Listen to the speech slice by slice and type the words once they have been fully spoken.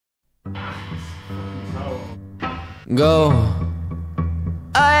Go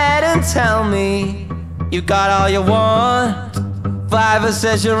ahead and tell me you got all you want. Fiverr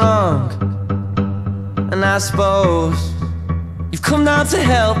says you're wrong, and I suppose you've come down to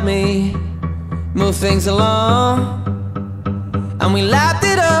help me move things along. And we lapped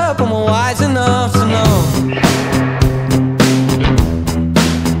it up and we're wise enough to know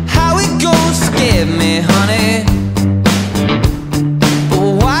how it goes, forgive me, honey. But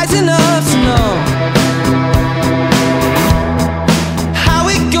we're wise enough to know how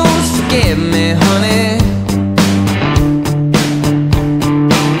it goes, forgive me, honey.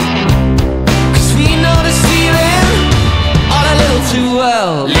 Cause we know this feeling all a little too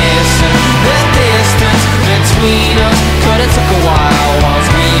well. Listen, the distance between us could've took a while once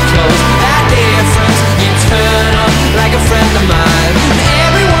we close that difference. You turn up like a friend of mine.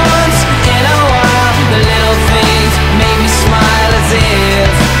 Every once in a while, the little things make me smile as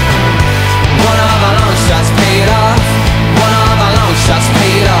if one of our long shots paid off. One of our long shots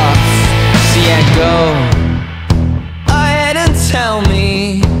paid off. So yeah, go ahead and tell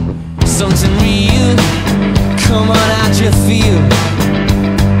me something real. Come on out your field.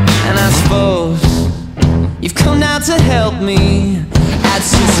 And I suppose you've come down to help me add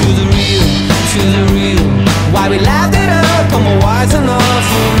to the real, to the real. Why we laughed it up and we're wise enough,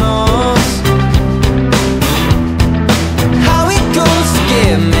 who knows how it goes,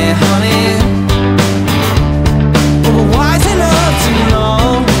 forgive me, honey. But we're wise enough to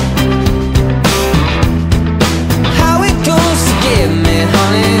know how it goes, forgive me,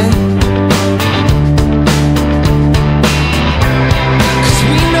 honey.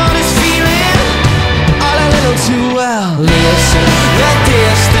 Too well. Listen, the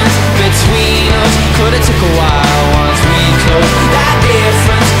distance between us could've took a while once we close that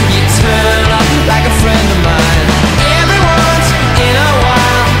difference. You turn up like a friend of mine. Every once in a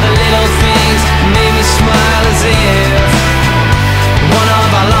while, the little things make me smile as if one of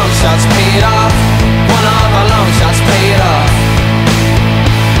our long shots paid off. One of our long shots paid off.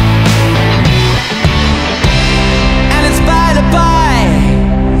 And it's by the by.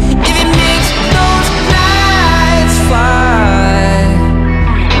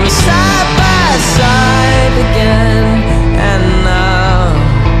 We're side by side again, and now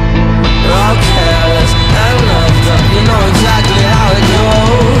we're all careless and loved up. You know exactly how it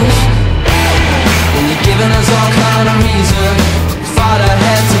goes. When you're giving us all kind of reason for the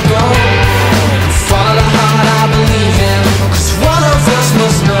head to go. Follow the heart I believe in, cause one of us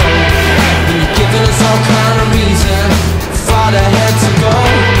must know. When you're giving us all kind of reason for the head to go.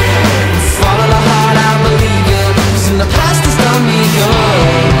 Follow the heart I believe in, cause in the past it's done me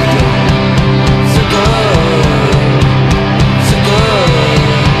good. So good, so good,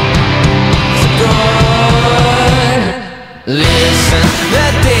 so good. Listen, the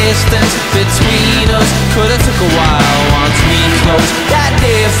distance between us could've took a while once we close that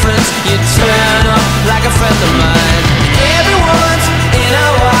difference. You turn up like a friend of mine. Every once in a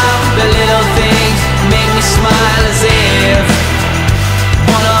while, the little things make me smile as if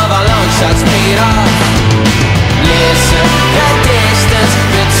one of our long shots paid off. Listen,